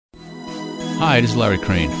Hi, this is Larry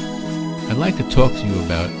Crane. I'd like to talk to you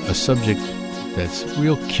about a subject that's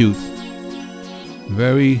real cute,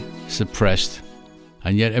 very suppressed,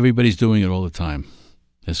 and yet everybody's doing it all the time.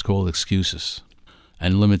 It's called excuses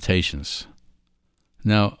and limitations.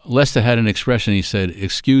 Now, Lester had an expression. He said,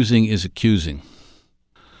 excusing is accusing.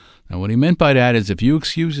 Now, what he meant by that is if you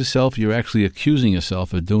excuse yourself, you're actually accusing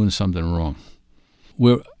yourself of doing something wrong.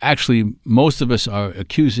 Most of us are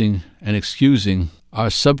accusing and excusing our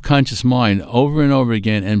subconscious mind over and over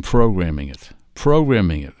again and programming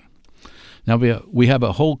it. Now, we have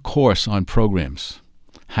a whole course on programs,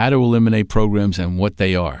 how to eliminate programs and what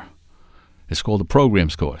they are. It's called the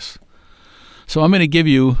Programs course. So I'm going to give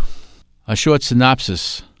you a short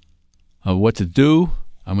synopsis of what to do.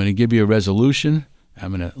 I'm going to give you a resolution.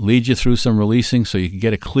 I'm going to lead you through some releasing so you can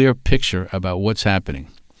get a clear picture about what's happening.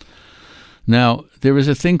 Now, there is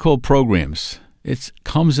a thing called programs. It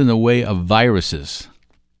comes in the way of viruses.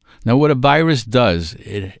 Now, what a virus does,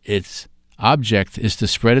 its object is to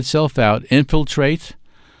spread itself out, infiltrate,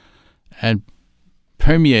 and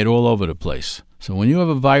permeate all over the place. So when you have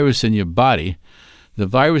a virus in your body, the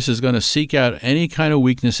virus is going to seek out any kind of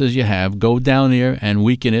weaknesses you have, go down there and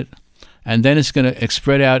weaken it, and then it's going to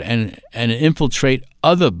spread out and infiltrate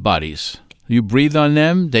other bodies. You breathe on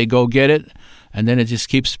them, they go get it, and then it just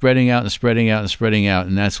keeps spreading out and spreading out and spreading out,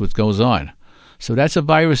 and that's what goes on. So that's a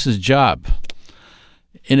virus's job.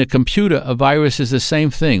 In a computer, a virus is the same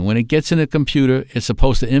thing. When it gets in a computer, it's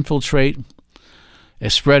supposed to infiltrate,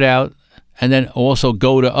 spread out, and then also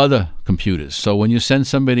go to other computers. So when you send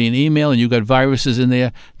somebody an email and you got viruses in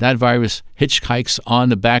there, that virus hitchhikes on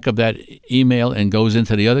the back of that email and goes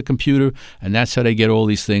into the other computer, and that's how they get all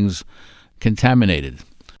these things contaminated.